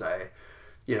people you'd say,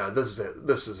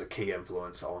 this is a key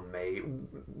influence on me,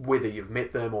 whether you've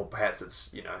met them or perhaps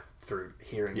it's through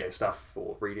hearing their stuff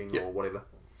or reading or whatever?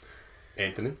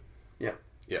 Anthony. Yeah.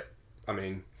 I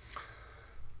mean,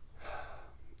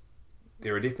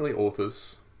 there are definitely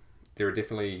authors, there are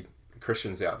definitely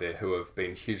Christians out there who have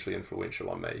been hugely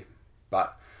influential on me.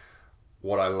 But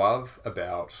what I love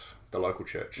about the local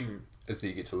church is that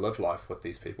you get to live life with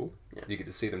these people. Yeah. You get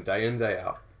to see them day in, day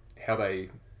out, how they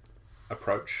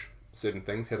approach certain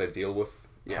things, how they deal with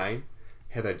pain,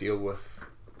 how they deal with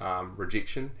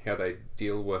rejection, how they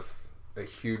deal with a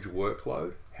huge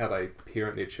workload, how they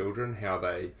parent their children, how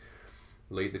they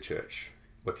lead the church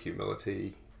with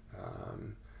humility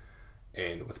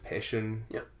and with passion,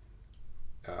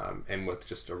 and with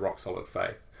just a rock solid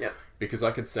faith. Because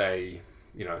I could say,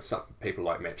 some people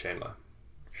like Matt Chandler,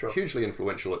 hugely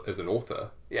influential as an author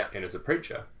and as a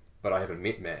preacher, but I haven't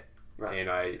met Matt. Right. And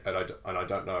I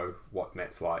don't know what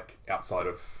Matt's like outside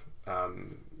of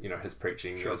his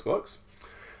preaching and his books.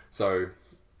 So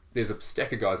there's a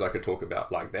stack of guys I could talk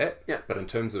about like that. Yeah. But in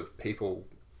terms of people,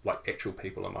 like actual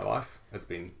people in my life, it's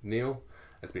been Neil,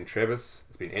 it's been Travis,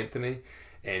 it's been Anthony,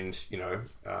 and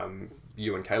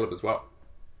you and Caleb as well.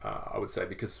 I would say,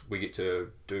 because we get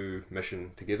to do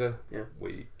mission together. Yeah.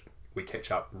 We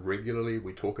catch up regularly.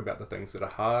 We talk about the things that are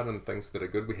hard and things that are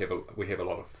good. We have a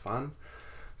lot of fun.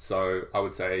 So I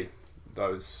would say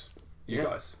you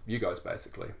guys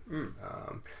basically,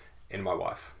 and my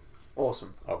wife.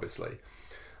 Awesome. Obviously,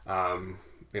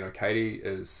 Katie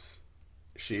is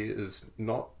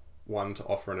not one to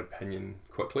offer an opinion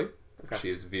quickly. Okay.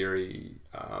 She is very,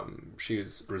 she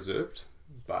is reserved,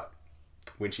 but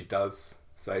when she does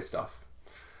say stuff,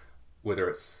 whether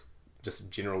it's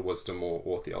just general wisdom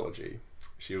or theology,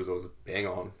 she was always bang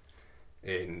on.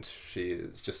 And she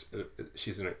is just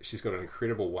she's got an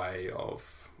incredible way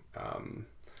of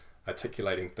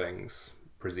articulating things,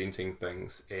 presenting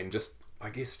things, and just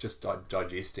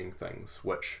digesting things,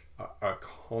 which are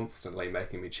constantly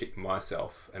making me check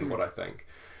myself and what I think.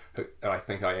 I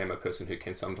think I am a person who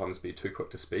can sometimes be too quick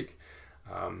to speak.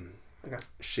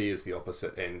 She is the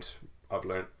opposite, and I've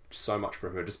learnt so much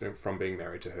from her, just from being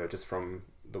married to her, just from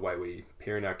the way we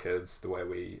parent our kids, the way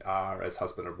we are as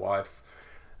husband and wife.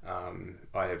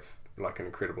 I have like an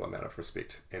incredible amount of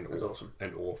respect and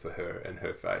awe for her and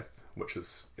her faith, which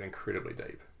is incredibly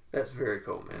deep. That's very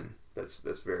cool, man.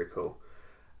 That's very cool.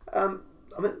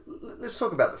 Let's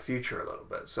talk about the future a little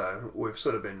bit. So we've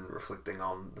sort of been reflecting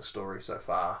on the story so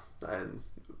far and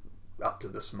up to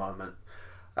this moment.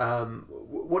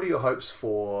 What are your hopes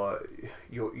for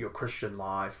your Christian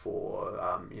life,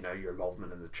 or your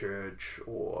involvement in the church,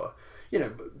 or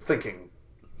thinking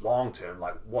long term,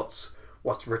 like what's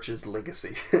Rich's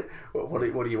legacy? what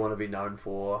do you want to be known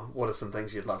for? What are some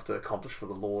things you'd love to accomplish for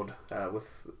the Lord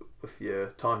with your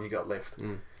time you got left?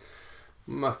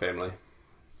 My family,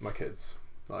 my kids.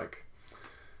 Like,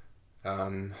 I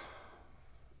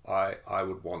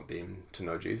would want them to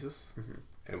know Jesus,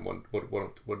 and would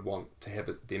want to have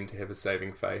them to have a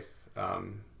saving faith.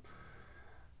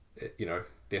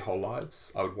 Their whole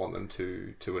lives. I would want them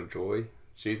to enjoy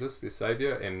Jesus, their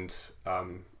Savior, and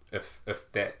if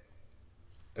that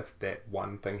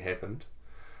one thing happened,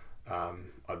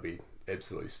 I'd be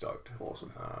absolutely stoked.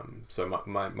 Awesome. So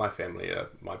my family are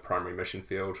my primary mission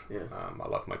field. Yeah. I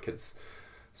love my kids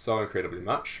so incredibly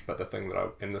much, but the thing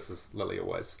that and this is Lily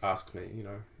always asks me,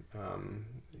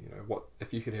 what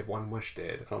if you could have one wish,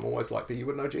 Dad? And I'm always like, that you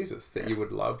would know Jesus, that you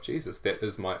would love Jesus. That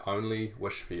is my only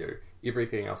wish for you.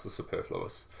 Everything else is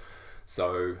superfluous.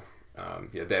 So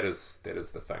that is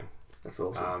the thing. That's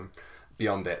awesome.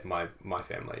 Beyond that, my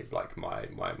family, like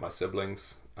my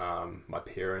siblings, my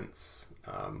parents,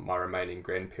 my remaining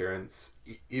grandparents,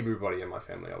 everybody in my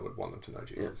family, I would want them to know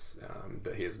Jesus.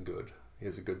 That he is good. He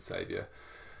is a good Saviour.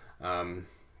 And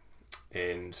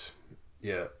in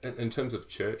terms of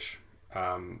church,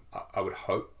 I would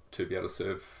hope to be able to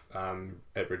serve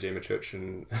at Redeemer Church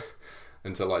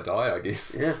until I die, I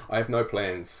guess. Yeah. I have no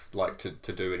plans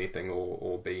to do anything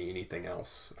or be anything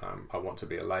else. I want to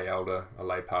be a lay elder, a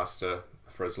lay pastor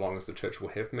for as long as the church will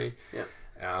have me. Yeah.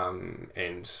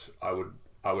 And I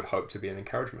would hope to be an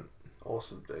encouragement.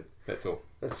 Awesome, dude. That's all.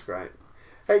 That's great.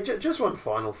 Hey, just one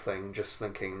final thing, just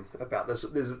thinking about this.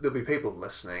 There'll be people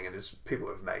listening, and there's people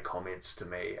who've made comments to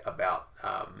me about...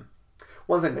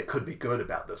 one thing that could be good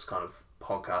about this kind of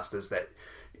podcast is that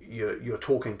you're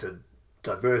talking to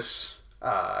diverse,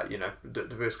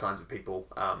 diverse kinds of people.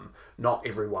 Not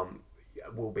everyone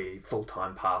will be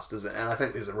full-time pastors, and I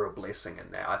think there's a real blessing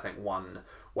in that. I think one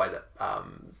way that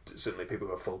certainly people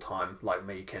who are full-time like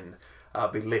me can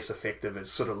be less effective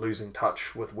is sort of losing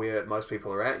touch with where most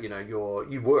people are at.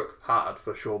 You work hard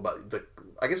for sure, but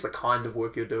I guess the kind of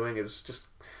work you're doing is just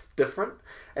different,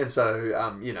 and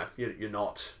so you're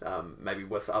not maybe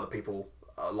with other people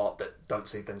a lot that don't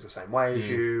see things the same way as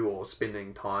you, or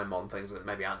spending time on things that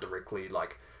maybe aren't directly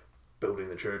like building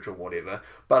the church or whatever,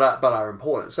 but are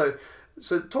important.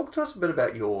 So talk to us a bit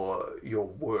about your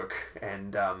work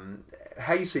and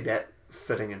how you see that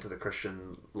fitting into the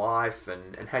Christian life,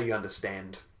 and how you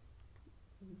understand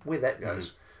where that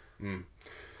goes.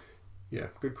 Yeah,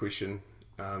 good question.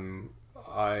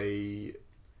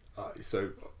 So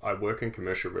I work in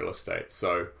commercial real estate.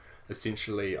 So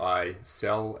essentially I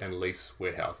sell and lease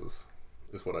warehouses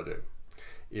is what I do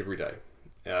every day.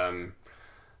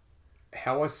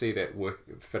 How I see that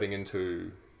work fitting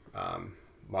into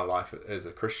my life as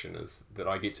a Christian is that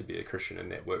I get to be a Christian in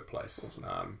that workplace.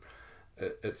 Awesome.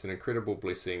 It's an incredible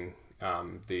blessing,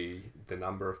 the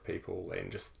number of people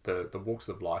and just the walks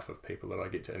of life of people that I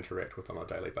get to interact with on a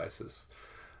daily basis.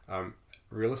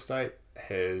 Real estate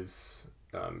has...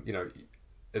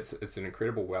 it's an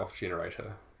incredible wealth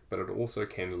generator, but it also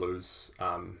can lose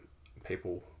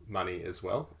people money as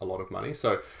well, a lot of money.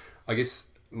 So I guess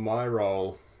my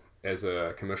role as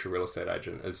a commercial real estate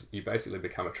agent is you basically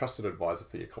become a trusted advisor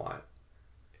for your client,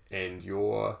 and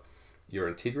your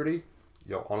integrity,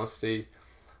 your honesty,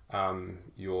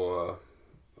 your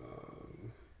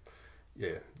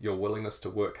willingness to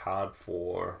work hard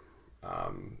for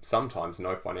sometimes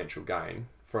no financial gain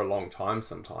for a long time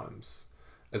sometimes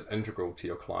is integral to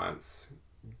your clients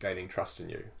gaining trust in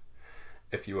you.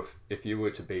 If you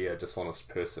were to be a dishonest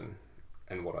person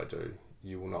in what I do,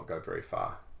 you will not go very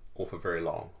far or for very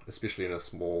long, especially in a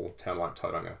small town like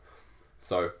Tauranga.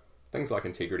 So things like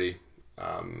integrity,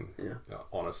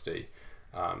 honesty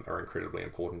are incredibly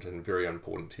important and very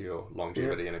important to your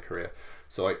longevity in a career.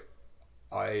 So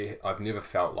I've never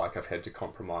felt like I've had to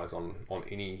compromise on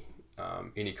any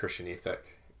Christian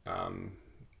ethic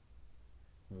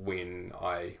when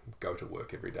I go to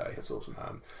work every day. That's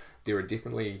awesome. There are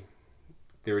definitely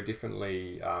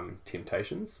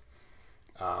temptations.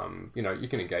 You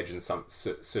can engage in some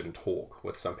certain talk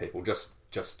with some people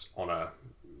just on a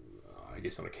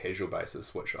casual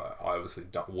basis, which I obviously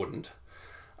wouldn't.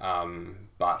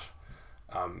 But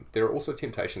there are also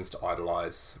temptations to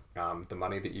idolize the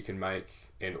money that you can make,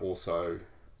 and also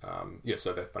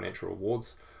so the financial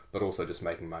rewards, but also just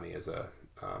making money as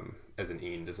an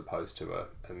end as opposed to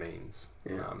a means.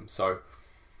 So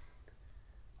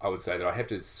I would say that I have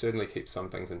to certainly keep some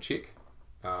things in check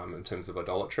in terms of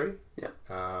idolatry.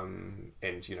 And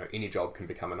any job can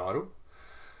become an idol.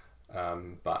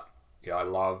 But I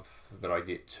love that I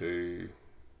get to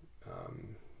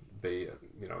be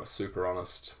a super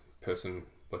honest person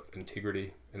with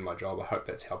integrity in my job. I hope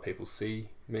that's how people see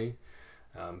me.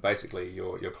 Basically,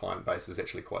 your client base is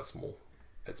actually quite small.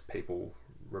 It's people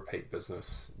repeat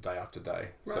business day after day.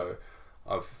 Right. So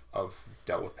I've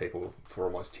dealt with people for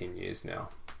almost 10 years now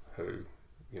who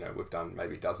we've done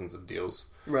maybe dozens of deals.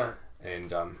 Right. And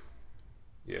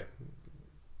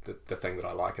the thing that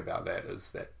I like about that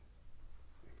is that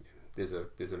there's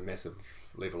a massive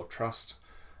level of trust,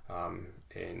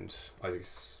 and I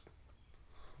guess,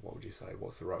 what would you say?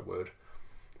 What's the right word?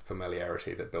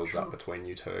 Familiarity that builds up between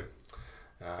you two.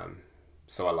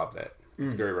 So I love that.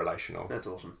 It's very relational. That's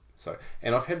awesome. So,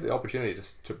 and I've had the opportunity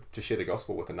to share the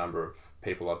gospel with a number of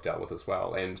people I've dealt with as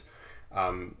well. And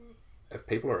if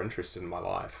people are interested in my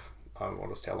life, I'll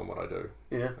just tell them what I do,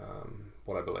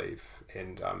 what I believe,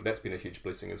 and that's been a huge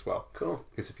blessing as well. Cool.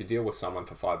 Because if you deal with someone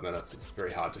for 5 minutes, it's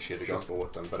very hard to share the gospel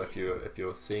with them. But if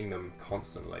you're seeing them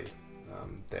constantly,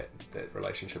 that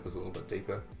relationship is a little bit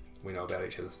deeper. We know about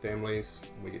each other's families.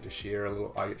 We get to share a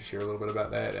little. I get to share a little bit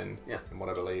about that, and what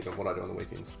I believe and what I do on the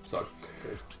weekends. So,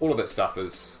 all of that stuff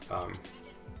is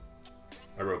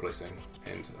a real blessing,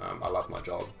 and I love my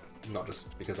job, not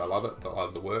just because I love it, but I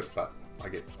love the work, but I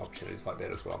get opportunities like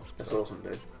that as well. That's awesome,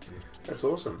 dude. That's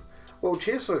awesome. Well,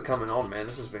 cheers for coming on, man.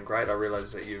 This has been great. I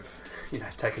realise that you've,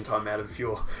 taken time out of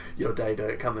your day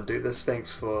to come and do this.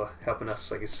 Thanks for helping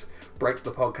us, I guess, break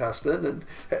the podcast in and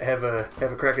have a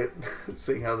crack at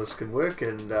seeing how this can work.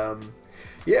 And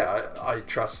I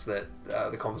trust that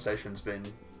the conversation's been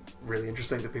really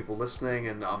interesting to people listening.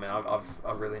 And I mean,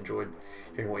 I've really enjoyed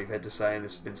hearing what you've had to say, and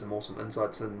there's been some awesome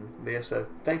insights in there. So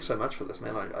thanks so much for this,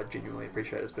 man. I genuinely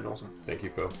appreciate it. It's been awesome. Thank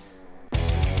you, Phil.